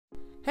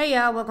Hey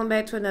y'all, welcome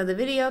back to another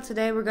video.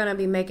 Today we're going to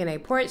be making a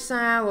porch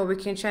sign where we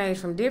can change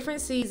from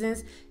different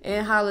seasons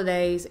and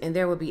holidays, and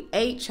there will be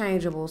 8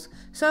 changeables.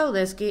 So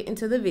let's get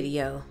into the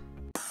video.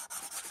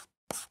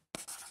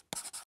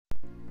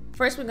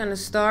 First we're going to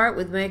start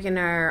with making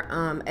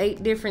our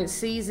 8 different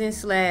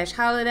seasons /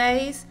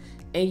 holidays,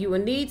 and you will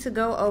need to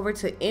go over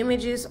to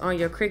images on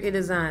your Cricut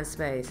design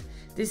space.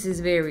 This is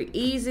very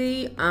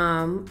easy.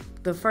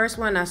 The first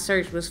one I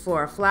searched was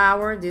for a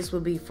flower. This will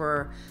be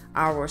for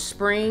our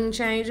spring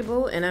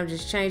changeable, and I'm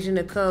just changing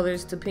the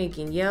colors to pink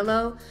and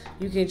yellow.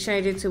 You can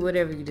change it to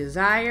whatever you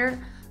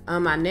desire.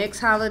 My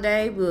next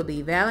holiday will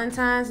be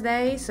Valentine's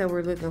Day, so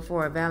we're looking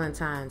for a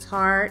Valentine's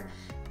heart.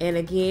 And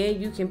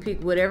again, you can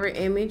pick whatever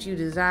image you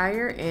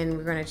desire, and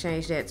we're going to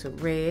change that to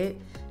red.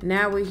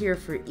 Now we're here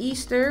for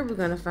Easter. We're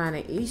going to find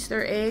an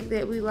Easter egg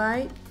that we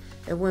like.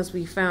 And once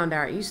we found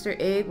our Easter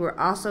egg, we're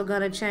also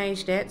going to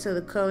change that to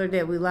the color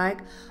that we like.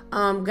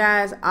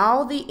 Guys,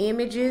 all the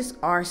images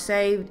are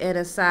saved at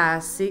a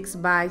size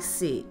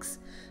 6x6.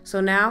 So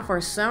now for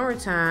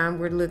summertime,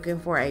 we're looking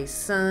for a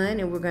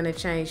sun, and we're going to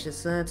change the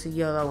sun to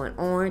yellow and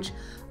orange.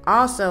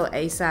 Also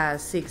a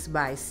size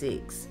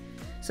 6x6.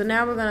 So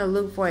now we're going to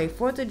look for a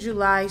 4th of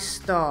July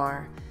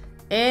star.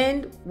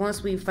 And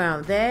once we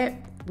found that,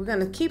 we're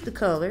going to keep the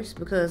colors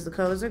because the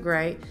colors are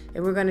great,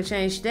 and we're going to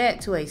change that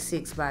to a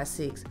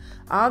 6x6.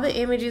 All the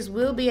images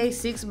will be a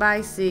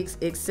 6x6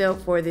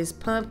 except for this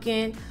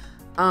pumpkin.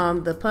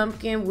 The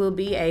pumpkin will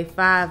be a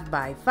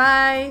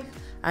 5x5.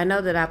 I know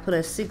that I put a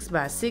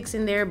 6x6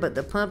 in there, but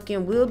the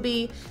pumpkin will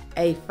be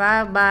a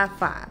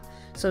 5x5.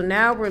 So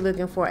now we're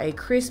looking for a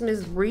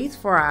Christmas wreath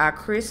for our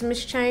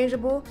Christmas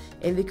changeable,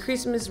 and the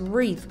Christmas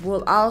wreath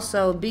will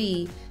also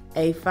be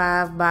a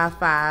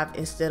 5x5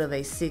 instead of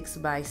a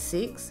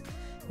 6x6.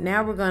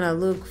 Now we're going to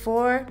look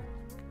for,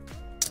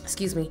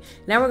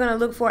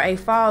 a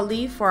fall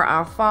leaf for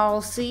our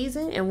fall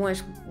season. And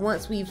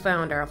once we've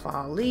found our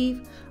fall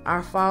leaf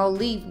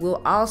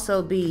will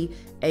also be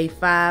a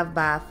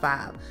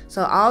 5x5.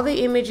 So all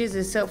the images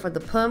except for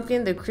the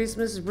pumpkin, the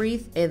Christmas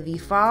wreath, and the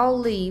fall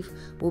leaf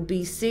will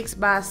be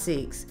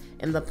 6x6.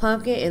 And the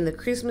pumpkin and the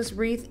Christmas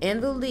wreath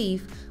and the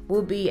leaf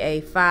will be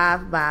a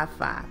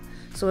 5x5.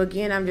 So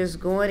again, I'm just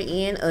going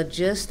in,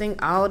 adjusting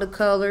all the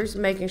colors,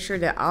 making sure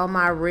that all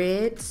my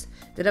reds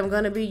that I'm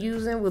going to be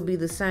using will be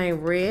the same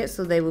red,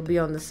 so they will be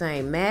on the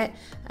same mat.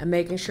 I'm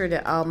making sure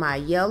that all my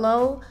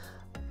yellow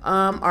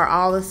are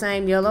all the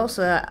same yellow,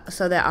 so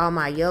that all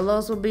my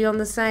yellows will be on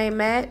the same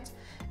mat,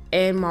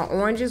 and my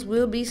oranges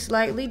will be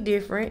slightly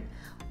different.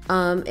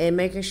 And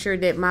making sure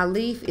that my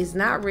leaf is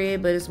not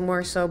red, but it's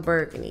more so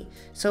burgundy.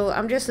 So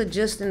I'm just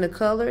adjusting the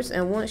colors,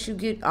 and once you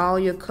get all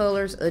your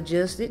colors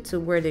adjusted to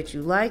where that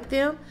you like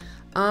them,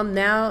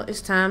 now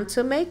it's time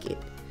to make it.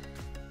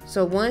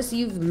 So once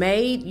you've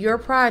made your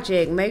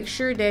project, make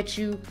sure that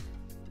you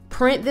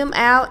print them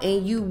out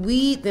and you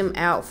weed them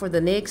out for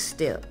the next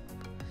step.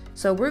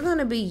 So we're going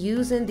to be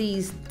using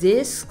these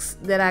discs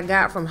that I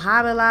got from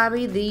Hobby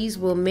Lobby. These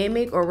will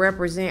mimic or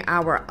represent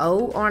our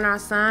O on our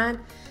sign.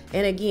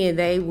 And again,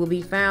 they will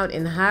be found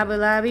in Hobby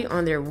Lobby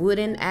on their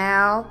wooden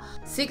owl.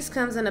 6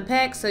 comes in a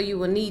pack, so you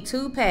will need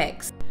 2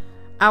 packs.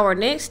 Our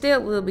next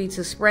step will be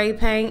to spray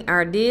paint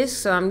our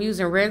disc. So I'm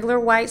using regular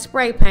white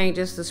spray paint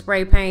just to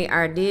spray paint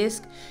our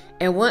disc.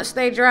 And once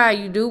they dry,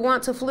 you do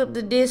want to flip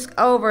the disc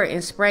over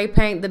and spray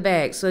paint the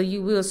back. So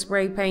you will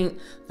spray paint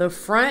the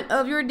front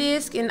of your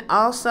disc and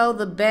also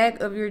the back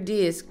of your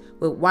disc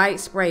with white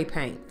spray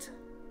paint.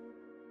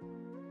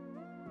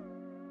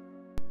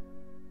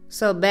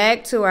 So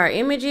back to our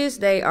images,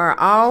 they are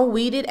all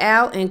weeded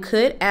out and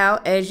cut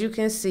out. As you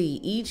can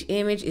see, each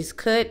image is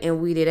cut and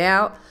weeded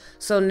out.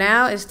 So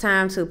now it's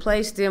time to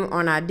place them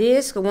on our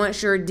disc.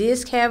 Once your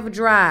disc have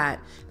dried,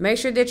 make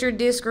sure that your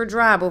disc are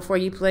dry before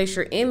you place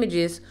your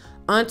images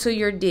onto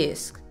your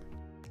disc.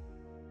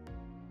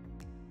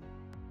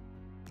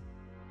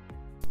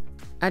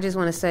 I just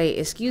want to say,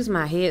 excuse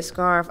my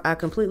headscarf. I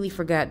completely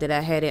forgot that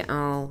I had it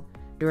on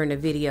during the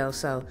video,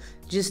 so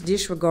just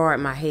disregard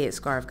my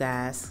headscarf,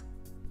 guys.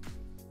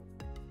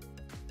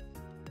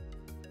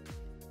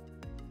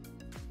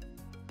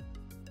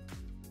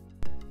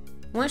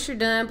 Once you're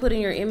done putting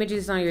your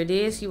images on your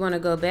disc, you want to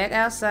go back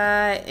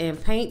outside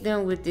and paint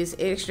them with this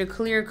extra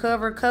clear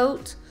cover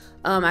coat.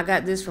 I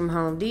got this from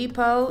Home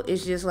Depot.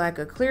 It's just like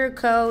a clear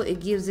coat. It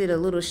gives it a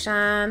little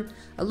shine,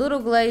 a little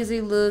glazy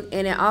look,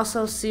 and it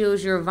also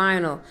seals your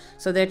vinyl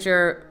so that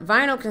your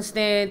vinyl can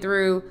stand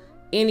through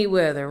any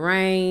weather,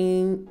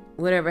 rain,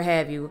 whatever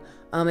have you.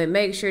 It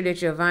makes sure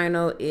that your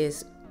vinyl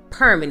is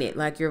permanent,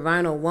 like your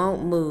vinyl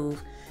won't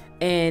move.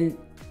 And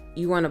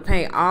you want to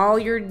paint all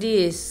your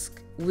discs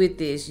with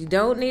this. You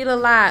don't need a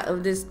lot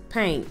of this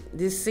paint,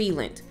 this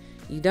sealant.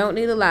 You don't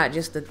need a lot,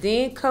 just a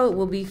thin coat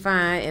will be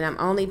fine, and I'm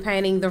only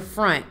painting the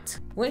front.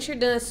 Once you're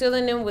done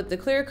sealing them with the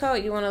clear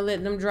coat, you want to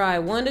let them dry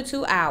 1 to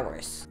 2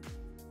 hours.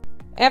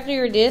 After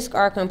your discs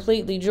are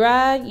completely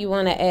dry, you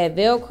want to add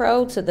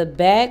Velcro to the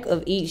back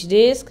of each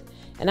disc,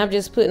 and I'm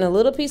just putting a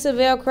little piece of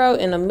Velcro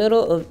in the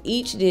middle of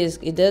each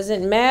disc. It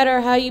doesn't matter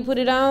how you put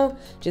it on,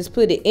 just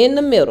put it in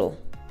the middle.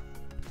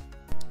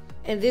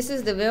 And this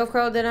is the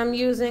Velcro that I'm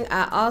using.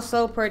 I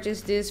also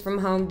purchased this from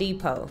Home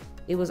Depot.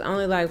 It was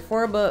only like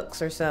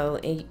 $4 or so,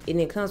 and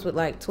it comes with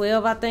like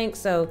 12, I think.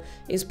 So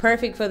it's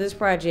perfect for this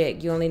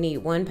project. You only need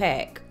one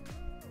pack.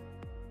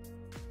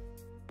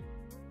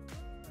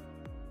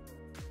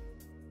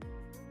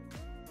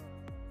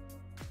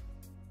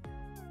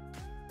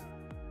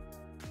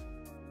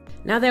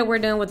 Now that we're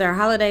done with our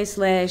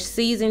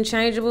holiday/season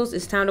changeables,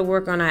 it's time to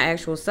work on our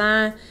actual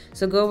sign.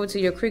 So go over to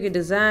your Cricut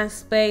design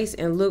space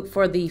and look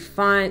for the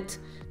font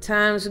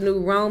Times New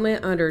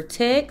Roman under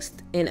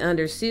text and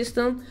under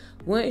system.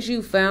 Once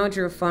you found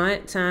your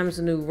font Times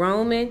New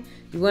Roman,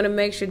 you want to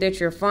make sure that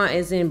your font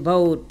is in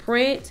bold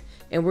print,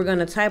 and we're going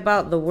to type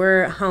out the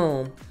word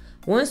home.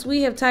 Once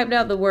we have typed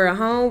out the word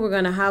home, we're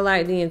going to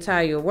highlight the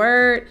entire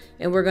word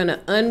and we're going to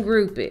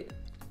ungroup it.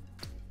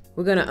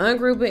 We're going to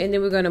ungroup it, and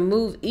then we're going to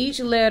move each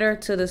letter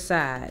to the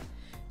side.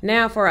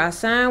 Now for our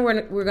sign,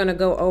 we're going to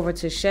go over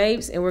to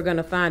shapes, and we're going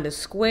to find a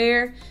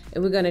square,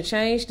 and we're going to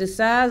change the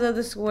size of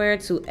the square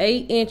to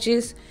 8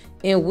 inches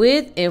in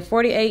width and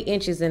 48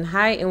 inches in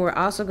height, and we're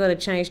also going to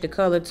change the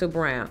color to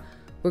brown.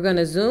 We're going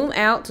to zoom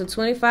out to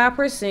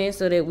 25%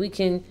 so that we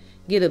can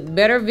get a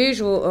better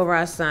visual of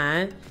our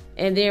sign,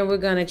 and then we're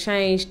going to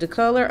change the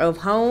color of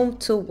home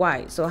to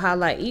white. So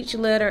highlight each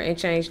letter and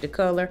change the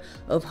color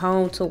of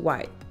home to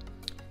white.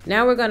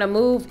 Now we're going to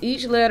move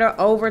each letter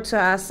over to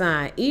our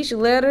sign. Each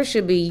letter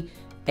should be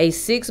a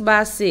 6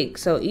 by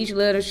 6. So each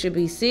letter should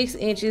be 6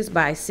 inches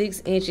by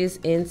 6 inches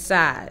in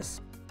size.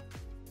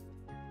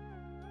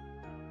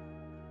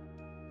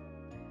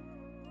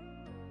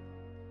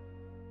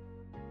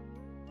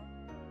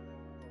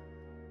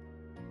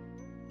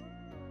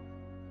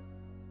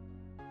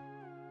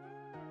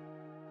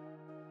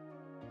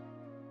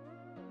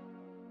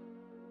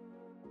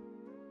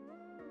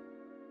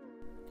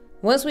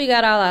 Once we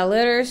got all our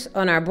letters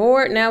on our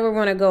board, now we're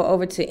going to go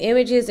over to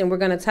images, and we're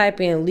going to type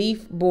in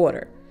leaf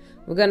border.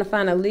 We're going to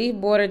find a leaf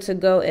border to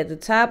go at the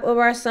top of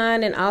our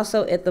sign and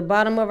also at the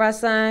bottom of our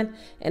sign.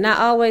 And I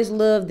always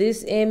love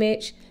this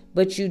image,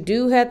 but you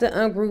do have to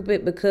ungroup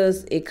it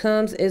because it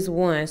comes as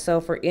one. So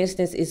for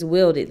instance, it's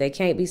welded. They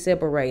can't be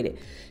separated.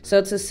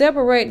 So to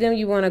separate them,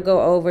 you want to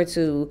go over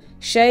to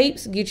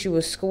shapes, get you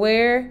a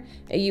square,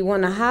 and you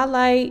want to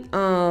highlight,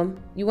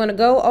 you want to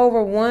go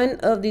over one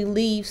of the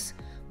leaves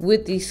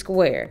with the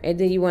square, and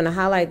then you want to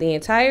highlight the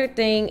entire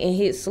thing and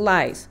hit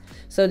slice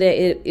so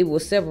that it will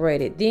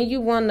separate it. Then you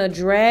want to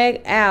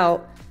drag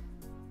out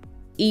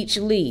each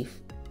leaf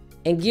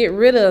and get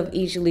rid of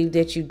each leaf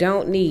that you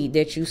don't need,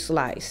 that you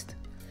sliced.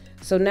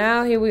 So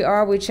now here we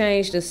are. We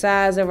changed the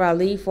size of our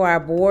leaf for our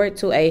board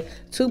to a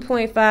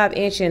 2.5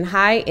 inch in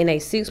height and a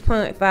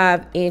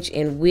 6.5 inch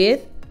in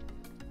width,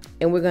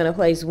 and we're going to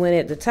place one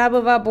at the top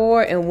of our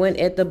board and one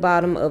at the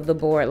bottom of the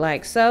board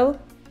like so.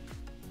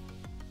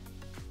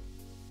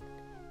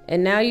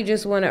 And now you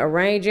just want to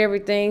arrange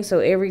everything so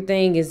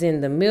everything is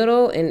in the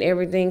middle and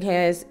everything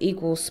has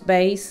equal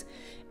space.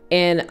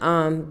 And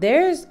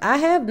I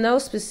have no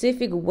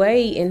specific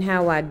way in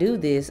how I do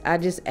this. I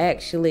just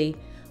actually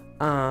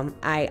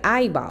I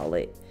eyeball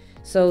it.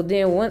 So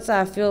then once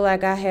I feel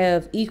like I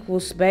have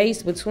equal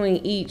space between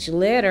each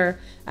letter,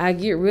 I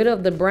get rid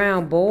of the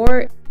brown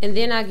board, and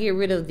then I get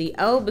rid of the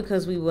O,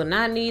 because we will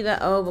not need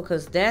the O,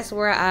 because that's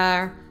where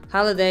our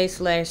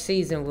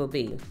holiday/season will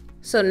be.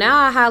 So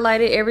now I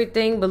highlighted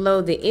everything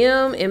below the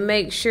M and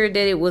make sure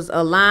that it was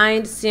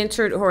aligned,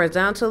 centered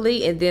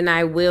horizontally, and then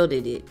I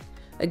welded it.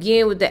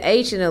 Again, with the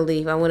H in the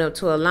leaf, I went up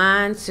to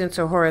align,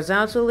 center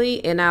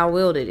horizontally, and I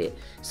welded it.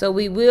 So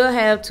we will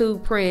have two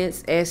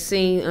prints as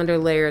seen under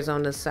layers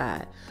on the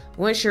side.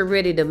 Once you're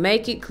ready to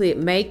make it, click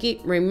make it.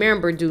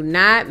 Remember, do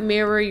not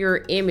mirror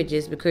your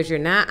images because you're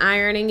not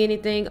ironing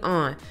anything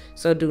on.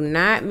 So do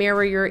not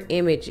mirror your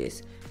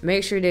images.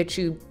 Make sure that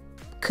you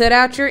cut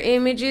out your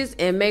images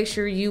and make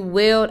sure you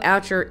weld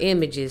out your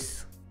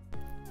images.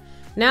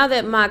 Now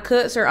that my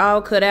cuts are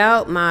all cut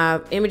out, my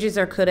images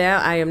are cut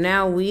out, I am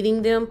now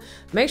weeding them.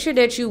 Make sure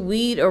that you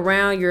weed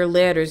around your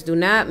letters. Do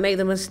not make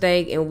the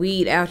mistake and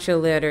weed out your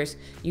letters.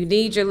 You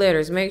need your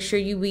letters. Make sure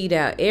you weed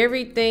out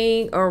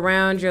everything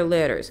around your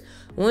letters.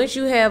 Once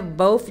you have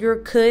both your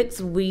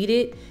cuts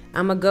weeded,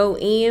 I'm going to go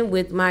in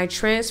with my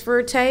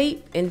transfer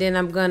tape, and then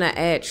I'm going to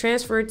add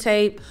transfer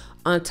tape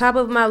on top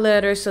of my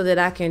letters so that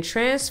I can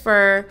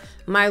transfer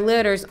my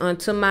letters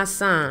onto my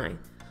sign.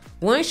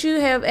 Once you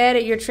have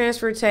added your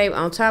transfer tape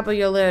on top of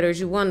your letters,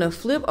 you want to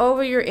flip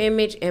over your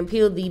image and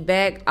peel the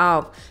back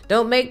off.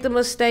 Don't make the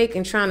mistake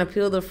in trying to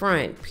peel the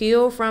front.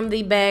 Peel from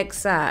the back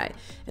side.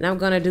 And I'm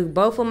going to do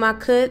both of my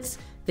cuts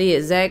the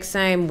exact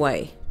same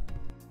way.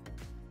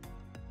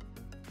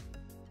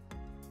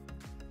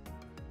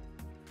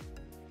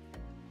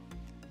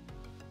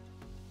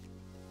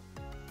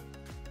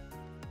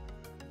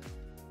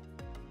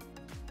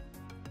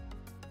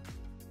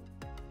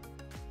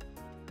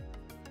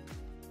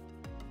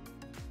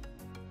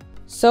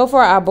 So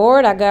for our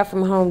board, I got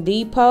from Home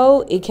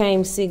Depot. It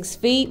came 6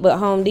 feet, but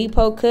Home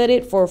Depot cut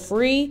it for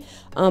free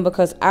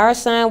because our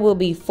sign will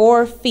be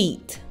 4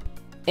 feet.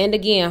 And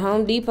again,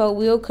 Home Depot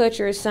will cut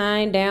your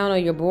sign down or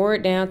your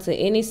board down to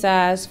any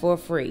size for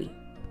free.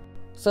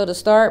 So to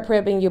start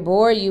prepping your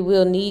board, you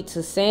will need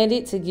to sand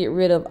it to get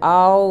rid of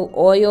all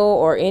oil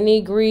or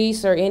any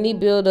grease or any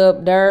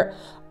buildup dirt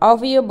off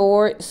of your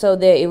board so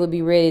that it will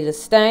be ready to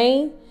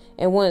stain.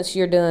 And once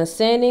you're done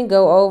sanding,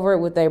 go over it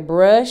with a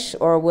brush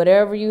or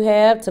whatever you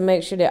have to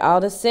make sure that all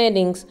the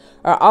sandings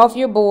are off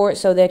your board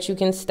so that you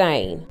can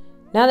stain.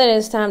 Now that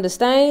it's time to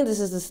stain, this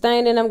is the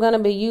stain that I'm going to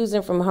be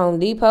using from Home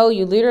Depot.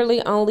 You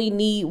literally only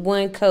need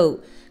one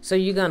coat. So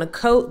you're going to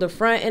coat the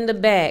front and the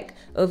back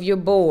of your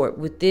board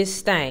with this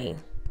stain.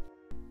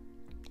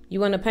 You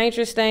want to paint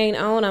your stain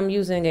on. I'm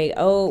using an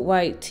old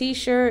white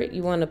t-shirt.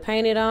 You want to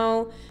paint it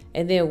on.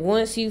 And then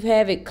once you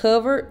have it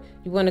covered,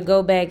 you want to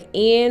go back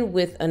in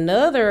with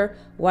another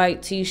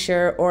white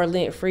t-shirt or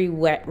lint-free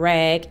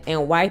rag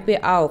and wipe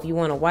it off. You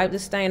want to wipe the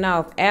stain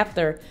off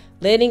after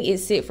letting it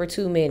sit for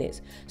 2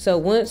 minutes. So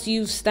once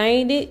you've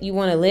stained it, you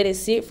want to let it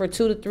sit for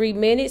 2 to 3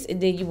 minutes,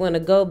 and then you want to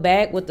go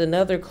back with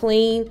another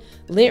clean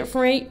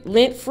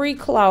lint-free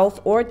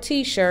cloth or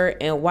t-shirt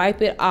and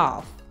wipe it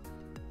off.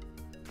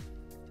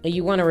 And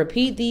you want to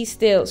repeat these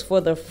steps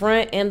for the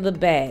front and the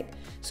back.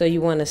 So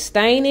you want to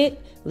stain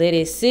it, let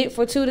it sit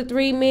for 2 to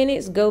 3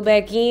 minutes, go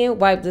back in,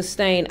 wipe the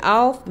stain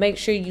off, make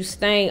sure you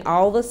stain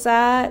all the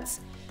sides,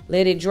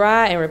 let it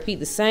dry, and repeat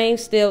the same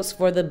steps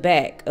for the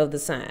back of the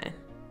sign.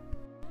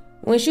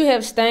 Once you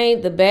have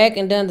stained the back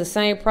and done the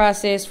same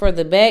process for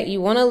the back,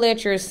 you want to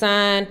let your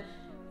sign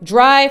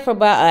dry for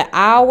about 1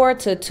 hour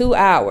to 2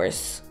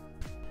 hours.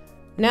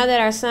 Now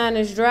that our sign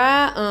is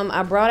dry,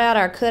 I brought out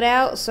our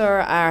cutouts or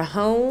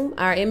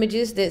our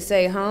images that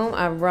say home.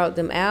 I brought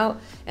them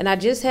out and I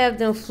just have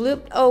them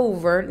flipped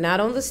over, not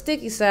on the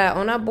sticky side,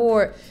 on our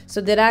board, so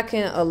that I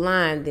can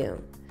align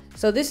them.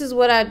 So this is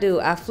what I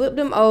do. I flip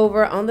them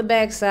over on the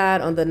back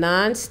side, on the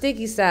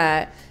non-sticky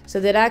side,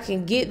 so that I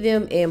can get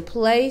them in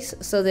place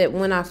so that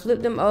when I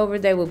flip them over,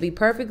 they will be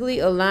perfectly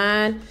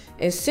aligned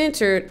and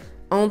centered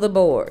on the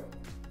board.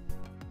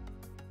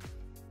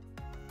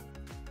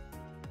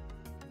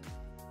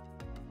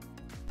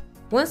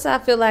 Once I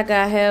feel like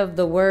I have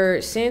the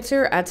word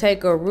center, I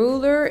take a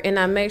ruler and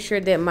I make sure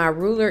that my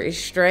ruler is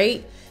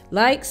straight,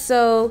 like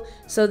so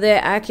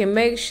that I can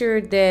make sure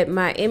that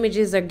my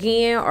images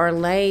again are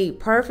laid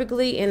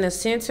perfectly in the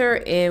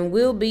center and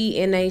will be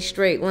in a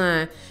straight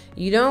line.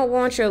 You don't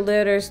want your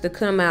letters to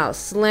come out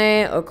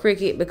slant or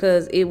crooked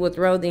because it will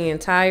throw the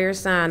entire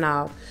sign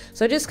off.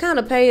 So just kind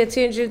of pay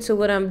attention to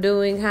what I'm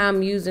doing, how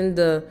I'm using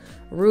the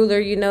ruler,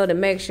 you know, to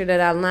make sure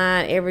that I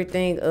line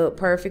everything up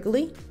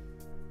perfectly.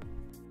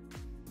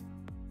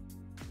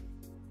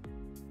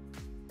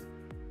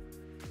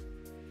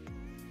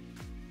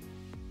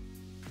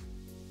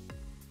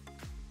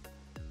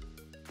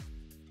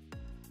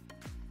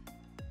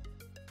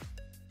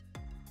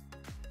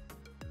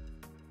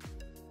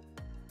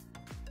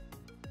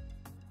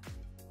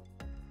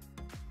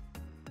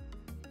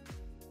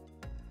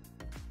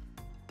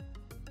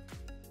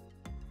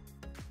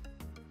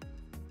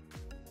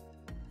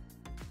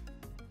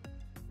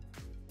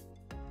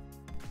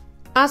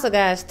 Also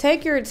guys,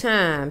 take your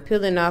time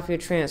peeling off your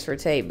transfer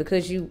tape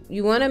because you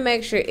want to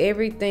make sure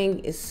everything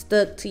is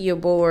stuck to your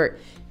board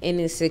and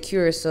is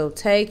secure. So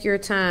take your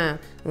time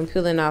when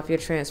peeling off your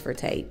transfer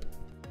tape.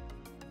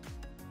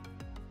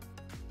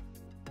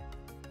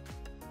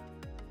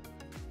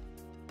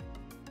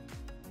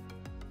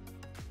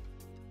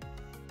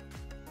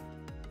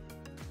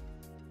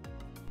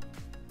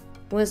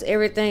 Once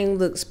everything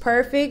looks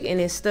perfect and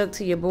is stuck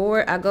to your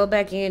board, I go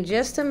back in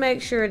just to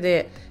make sure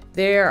that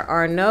there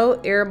are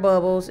no air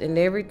bubbles and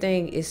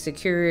everything is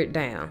secured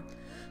down.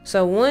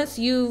 So once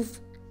you've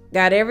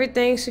got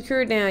everything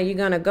secured down, you're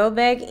gonna go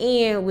back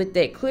in with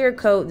that clear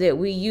coat that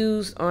we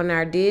used on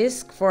our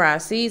disc for our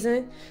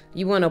season.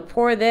 You wanna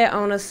pour that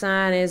on a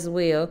sign as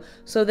well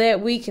so that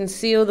we can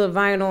seal the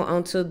vinyl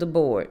onto the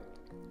board.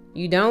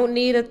 You don't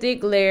need a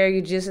thick layer,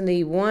 you just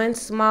need one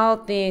small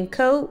thin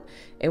coat,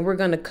 and we're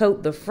going to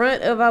coat the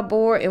front of our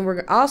board, and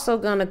we're also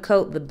going to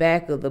coat the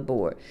back of the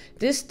board.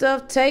 This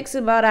stuff takes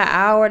about 1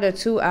 hour to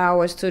 2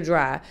 hours to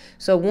dry.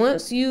 So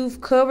once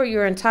you've covered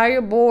your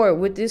entire board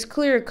with this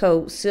clear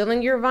coat,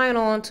 sealing your vinyl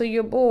onto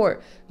your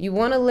board, you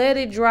want to let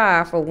it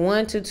dry for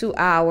 1 to 2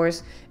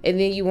 hours, and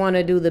then you want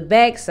to do the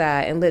back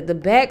side and let the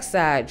back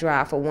side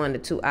dry for 1 to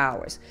 2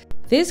 hours.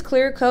 This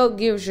clear coat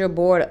gives your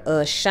board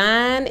a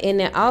shine and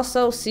it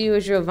also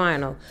seals your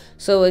vinyl.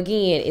 So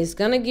again, it's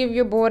going to give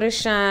your board a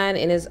shine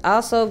and it's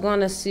also going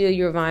to seal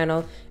your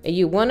vinyl. And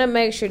you want to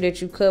make sure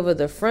that you cover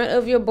the front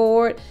of your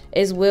board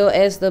as well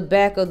as the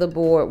back of the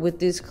board with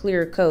this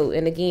clear coat.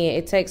 And again,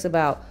 it takes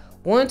about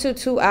 1 to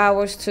 2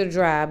 hours to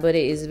dry, but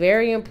it is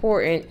very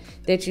important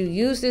that you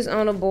use this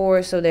on a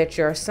board so that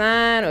your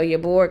sign or your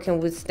board can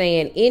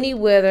withstand any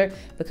weather,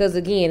 because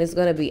again, it's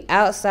going to be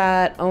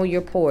outside on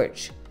your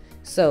porch.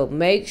 So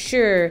make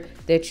sure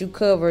that you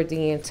cover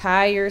the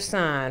entire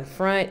sign,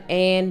 front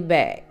and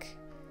back.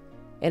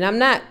 And I'm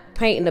not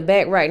painting the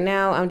back right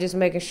now. I'm just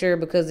making sure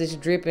because it's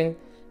dripping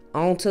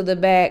onto the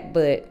back.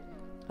 But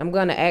I'm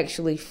going to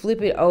actually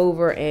flip it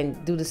over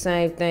and do the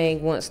same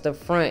thing once the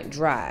front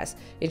dries.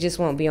 It just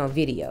won't be on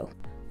video.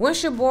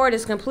 Once your board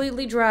is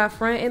completely dry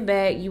front and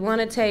back, you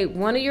want to take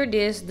one of your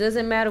discs,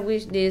 doesn't matter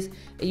which disc,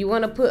 and you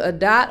want to put a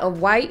dot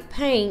of white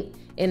paint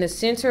in the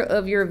center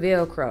of your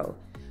Velcro.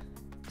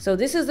 So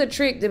this is a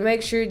trick to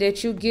make sure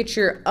that you get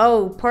your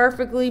O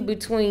perfectly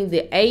between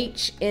the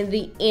H and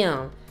the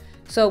M.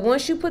 So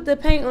once you put the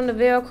paint on the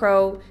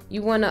Velcro,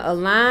 you want to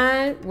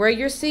align where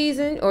your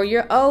season or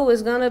your O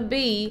is going to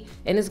be,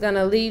 and it's going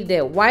to leave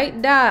that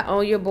white dot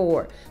on your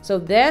board. So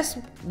that's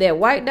that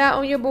white dot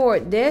on your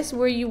board. That's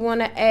where you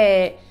want to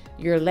add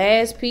your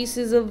last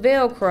pieces of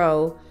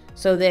Velcro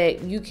so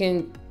that you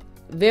can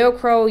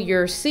Velcro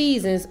your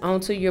seasons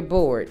onto your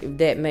board, if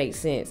that makes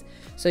sense.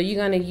 So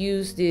you're going to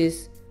use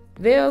this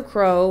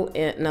Velcro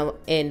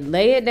and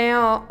lay it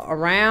down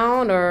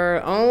around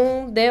or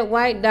on that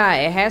white dot.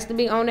 It has to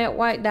be on that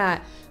white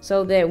dot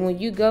so that when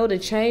you go to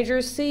change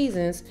your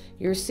seasons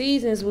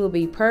will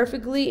be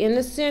perfectly in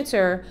the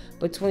center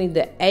between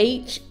the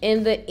H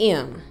and the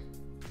M.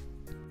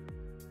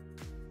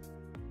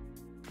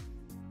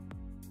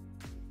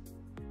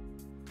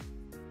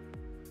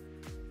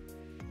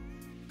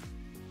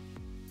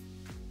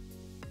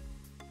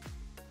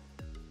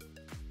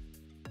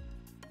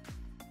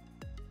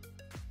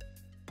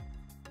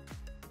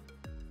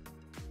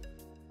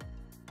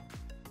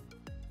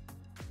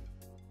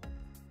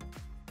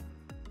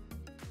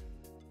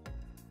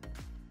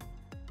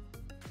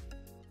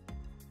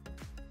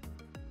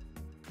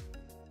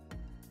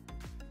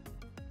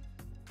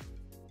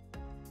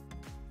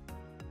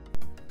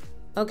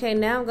 Okay,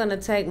 now I'm going to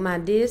take my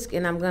disc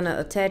and I'm going to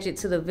attach it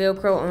to the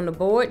Velcro on the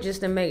board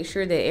just to make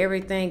sure that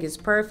everything is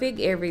perfect,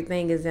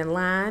 everything is in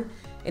line,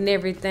 and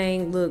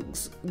everything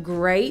looks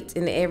great,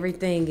 and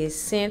everything is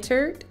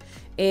centered.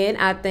 And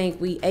I think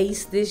we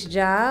aced this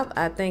job.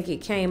 I think it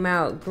came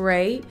out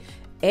great,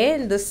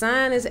 and the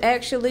sign is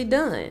actually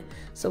done.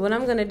 So what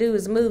I'm going to do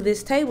is move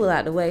this table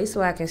out the way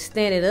so I can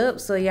stand it up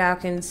so y'all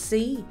can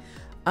see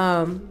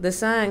the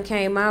sign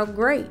came out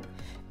great.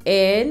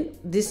 And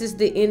this is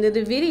the end of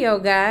the video,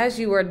 guys.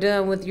 You are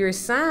done with your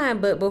sign,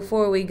 but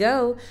before we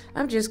go,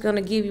 I'm just going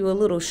to give you a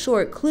little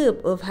short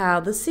clip of how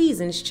the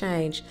seasons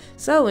change.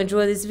 So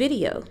enjoy this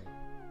video.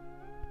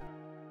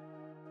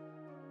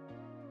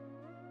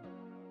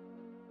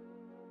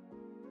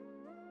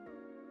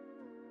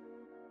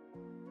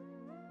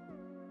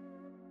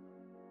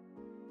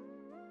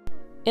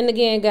 And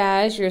again,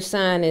 guys, your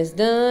sign is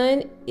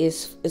done.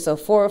 It's a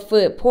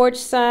 4-foot porch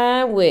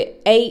sign with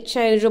 8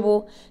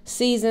 changeable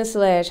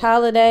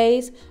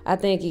season/holidays. I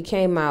think it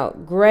came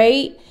out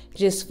great.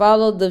 Just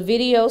follow the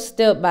video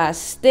step by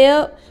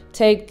step.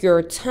 Take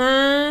your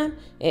time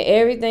and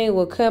everything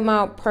will come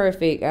out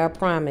perfect, I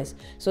promise.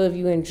 So if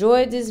you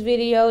enjoyed this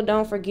video,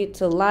 don't forget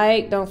to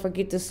like, don't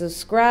forget to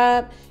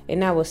subscribe,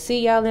 and I will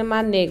see y'all in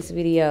my next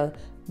video.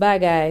 Bye,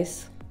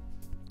 guys.